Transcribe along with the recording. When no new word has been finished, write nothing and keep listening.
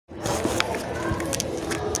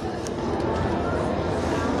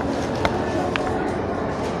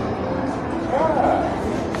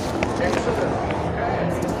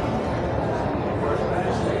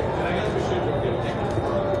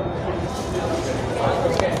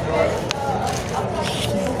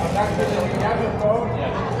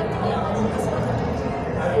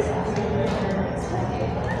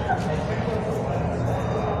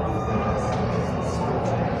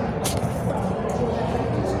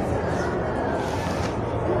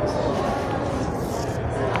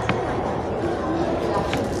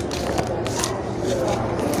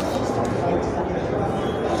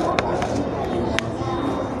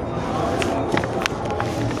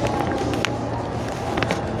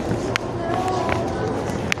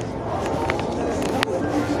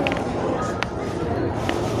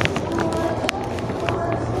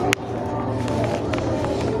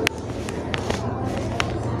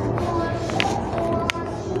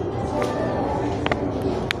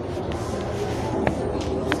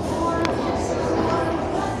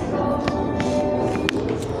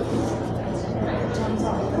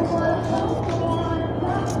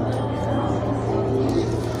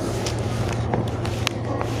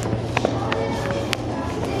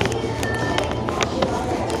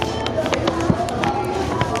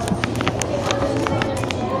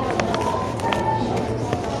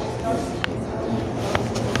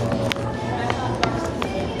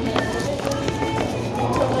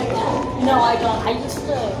No, I don't. I used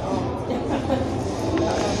to.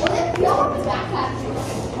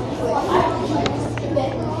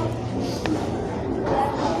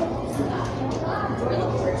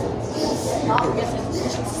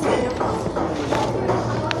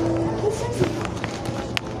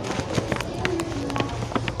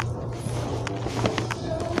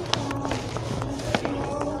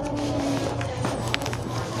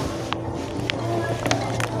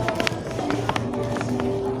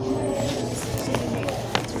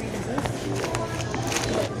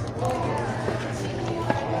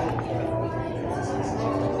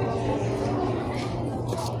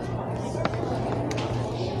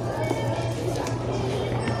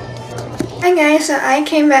 Hi guys, so I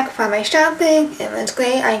came back from my shopping. It was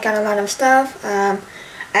great. I got a lot of stuff. I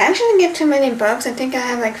actually didn't get too many books. I think I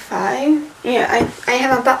have like 5. Yeah, I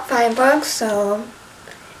have about 5 books, so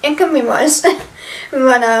it could be worse.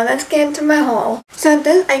 But let's get into my haul. So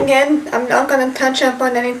this, again, I'm not gonna touch up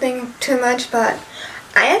on anything too much, but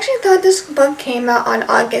I actually thought this book came out on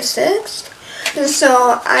August 6th.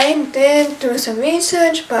 So I did do some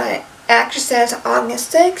research, but it actually says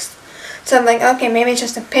August 6th. So I'm like, okay, maybe it's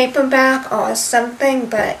just a paperback or something,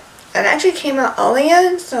 but it actually came out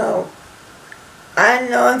earlier, so I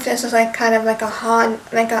don't know if this is like kind of like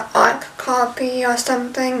a art copy or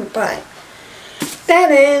something, but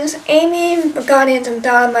that is Amy, Guardians of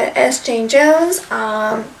Dawn by S.J. Jones.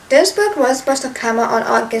 This book was supposed to come out on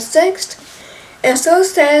August 6th. It still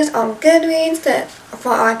says on Goodreads that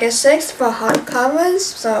for August 6th for hardcovers,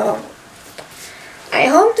 so I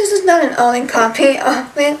hope this is not an early copy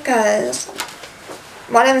of it, because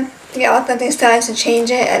one of the author decides to change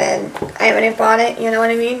it and then I already bought it, you know what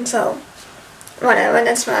I mean? So whatever,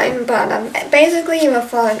 that's fine. But basically we're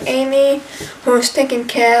following Amy, who's taking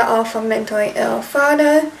care of her mentally ill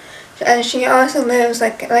father, and she also lives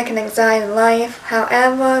like an exiled life.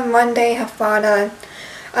 However, one day her father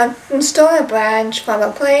stole a branch from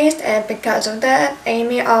a place, and because of that,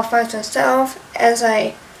 Amy offers herself as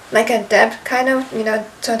a debt kind of, you know,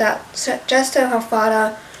 just so her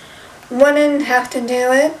father wouldn't have to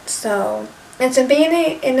do it. So it's a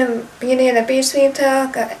Beauty and the Beast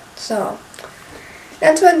retell. So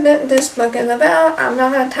that's what this book is about. I'm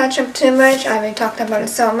not gonna touch up too much. I already talked about it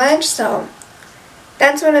so much. So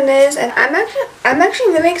that's what it is, and I'm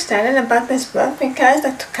actually really excited about this book because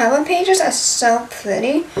the cover pages are so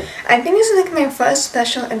pretty. I think this is like my first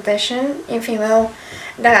special edition, if you will,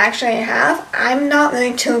 that I actually have. I'm not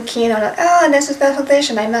really too keen on it. Oh, this is special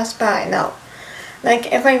edition, I must buy. No.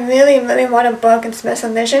 Like, if I really, really want a book in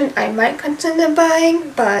special edition, I might consider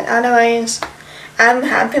buying, but otherwise, I'm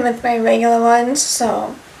happy with my regular ones.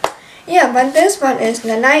 So, yeah, but this one is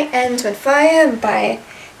The Night Ends with Fire by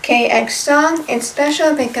KX Song. It's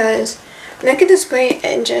special because look at the spray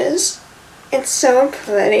edges. It's so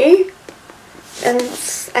pretty. And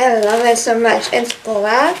I love it so much. It's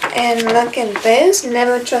black, and look at this,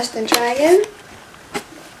 Never Trust a Dragon.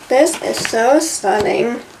 This is so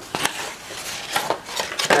stunning.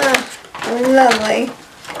 Oh, lovely.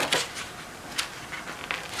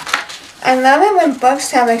 I love it when books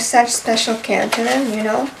have like such special care to them, you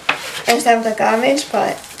know, instead of the garbage,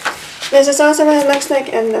 but this is also what it looks like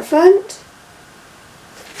in the front.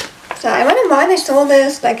 So I wonder why they sold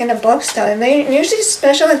this like in a bookstore. Usually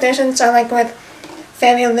special editions are like with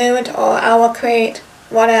Fairy Loot or Owl Crate,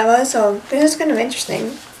 whatever, so this is kind of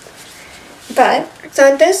interesting. But,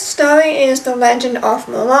 so this story is the legend of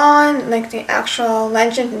Mulan, like the actual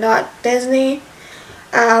legend, not Disney.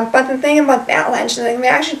 But the thing about Badlands is like, we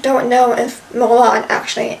actually don't know if Mulan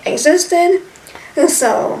actually existed,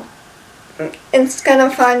 so it's kind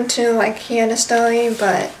of fun to like hear the story,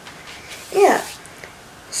 but yeah.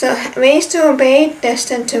 So, raised to obey,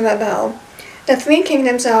 destined to rebel. The three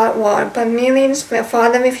kingdoms are at war, but Milin's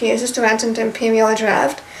father refuses to enter the imperial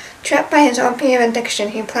draft. Trapped by his opium addiction,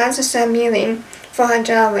 he plans to sell Milin for her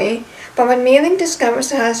dowry, but when Milin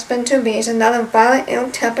discovers her husband-to-be is another violent,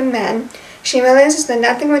 ill-tempered man, she realizes that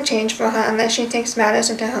nothing will change for her unless she takes matters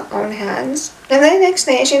into her own hands. The very next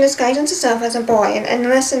day, she disguises herself as a boy and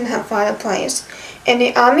enlists in her father's place. In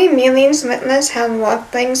the army, Milin's relentless hard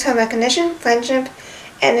work brings her recognition, friendship,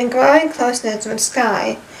 and a growing closeness with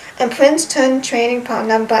Sky, a prince-turned-trading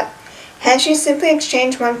partner, but has she simply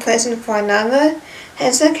exchanged one prison for another?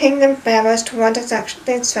 As her kingdom barrels toward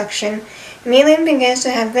destruction, Milin begins to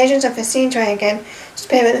have visions of a sea dragon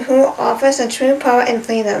spirit who offers her true power and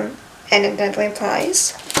freedom, and a deadly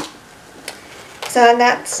price. So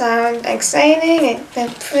that sounds exciting.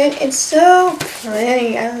 The print is so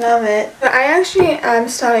pretty. I love it. But I actually am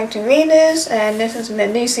starting to read this, and this is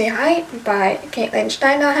Medici Height by Caitlin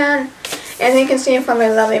Steinahan. As you can see from my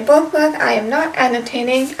lovely bookmark, I am not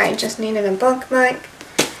annotating, I just needed a bookmark.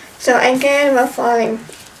 So again, we're following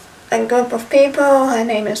a group of people. Her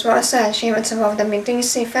name is Rosa, and she was of the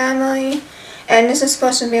Medici family. And this is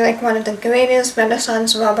supposed to be like one of the greatest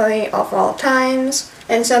Renaissance robbery of all times.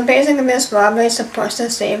 And so basically this robbery is supposed to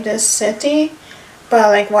save this city. But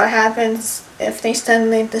like what happens if they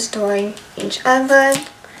suddenly destroy each other?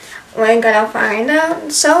 We're gonna find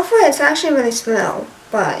out. So far it's actually really slow,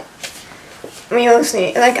 but we will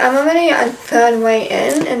see. Like I'm already a third way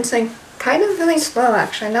in, and it's like kind of really slow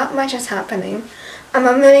actually. Not much is happening. I'm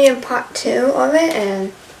already in part 2 of it,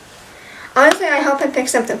 and honestly, I hope it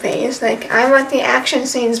picks up the pace. Like, I want the action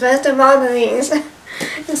scenes, where's the robberies?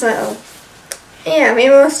 So, yeah, we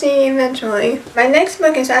will see eventually. My next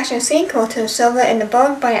book is actually a sequel to Silver in the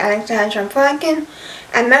Boat by Alexandra Bracken.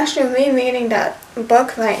 I'm actually rereading that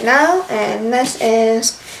book right now, and this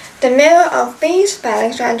is The Mirror of Beasts by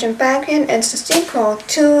Alexandra Bracken. It's the sequel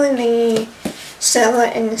to the Silver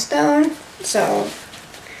in the Stone, so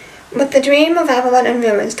with the dream of Avalon in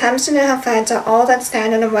ruins, Tamsin and her friends are all that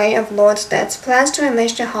stand in the way of Lord Stead's plans to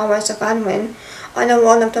unleash the horrors of Unwin on the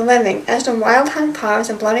world of the living. As the Wild Hunt carves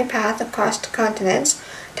a bloody path across the continents,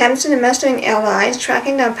 Tamsin and mustering allies,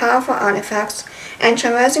 tracking down powerful artifacts, and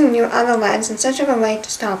traversing new other lands in search of a way to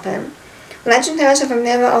stop him. Legend tells of a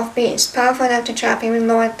mirror of beasts, powerful enough to trap even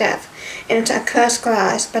Lord Death into a cursed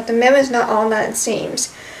glass, but the mirror is not all that it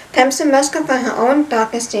seems. Tamsin must confront her own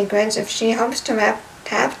darkest secrets if she hopes to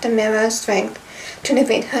tap the mirror's strength to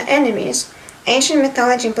defeat her enemies. Ancient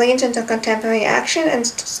mythology bleeds into contemporary action, and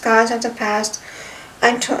scars of the past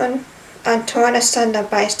are torn asunder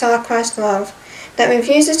by star-crossed love that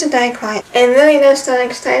refuses to die quiet. It really does sound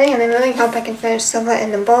exciting, and I really hope I can finish Silver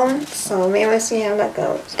in the Bone, so we will see how that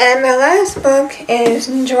goes. And my last book is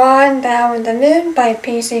Drawn Down the Moon by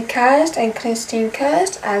PC Cast and Christine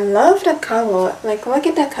Cast. I love the cover. Like, look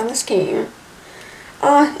at that color scheme.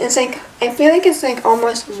 It's like, I feel like it's like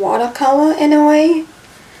almost watercolor in a way.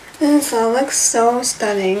 And so it looks so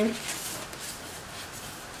stunning.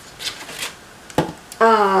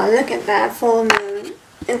 Look at that full moon.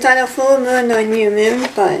 It's not a full moon or new moon,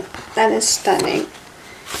 but that is stunning.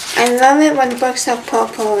 I love it when books have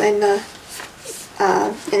purple in the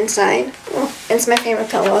inside. Oh, it's my favorite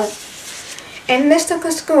color. A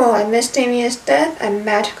mystical school, a mysterious death, and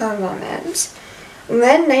magical romance.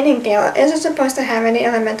 Red Nightingale isn't supposed to have any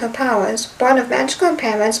elemental powers, born of magical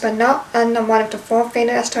parents but not under one of the 4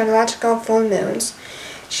 fated astrological full moons.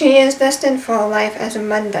 She is destined for a life as a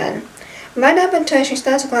mundane. Right up until she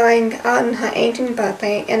starts glowing out on her 18th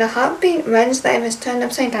birthday, in a heartbeat, Ren's life is turned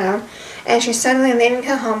upside down, and she's suddenly leaving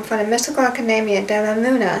her home for the mystical Academia de la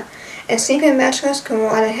Luna, a secret magical school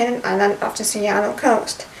on a hidden island off the Seattle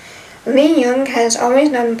coast. Lee Young has always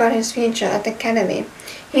known about his future at the Academy.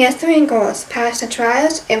 He has 3 goals: pass the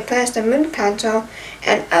trials, impress the Moon Council,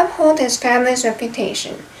 and uphold his family's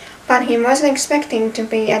reputation. But he wasn't expecting to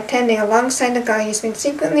be attending alongside the girl he's been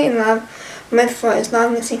secretly in love with for as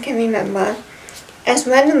long as he can remember. As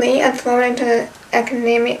Ren and Lee are thrown into the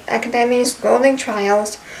Academy's golden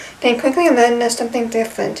trials, they quickly learn there's something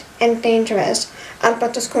different and dangerous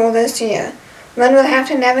about the school this year. Ren will have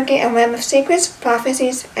to navigate a web of secrets,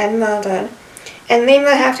 prophecies, and murder. And Lee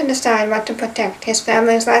will have to decide what to protect, his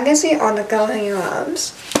family's legacy or the girl he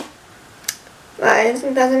loves. Right,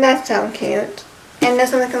 doesn't that sound cute? And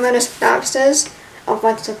there's like a little synopsis of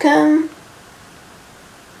what's to come.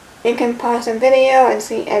 You can pause the video and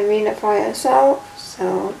see and read it for yourself,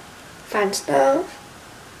 so fun stuff.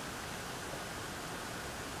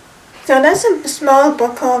 So that's a small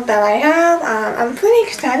book club that I have. I'm pretty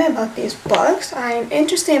excited about these books. I'm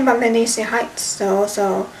interested about Medici Heights,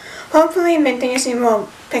 so hopefully Medici will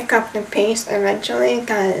pick up the pace eventually,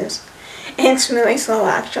 because it's really slow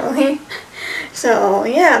actually. So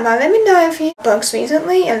yeah, but let me know if you books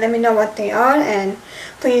recently and let me know what they are, and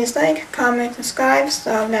please like, comment, subscribe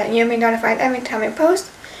so that you'll be notified every time I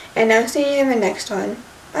post, and I'll see you in the next one.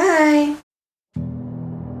 Bye!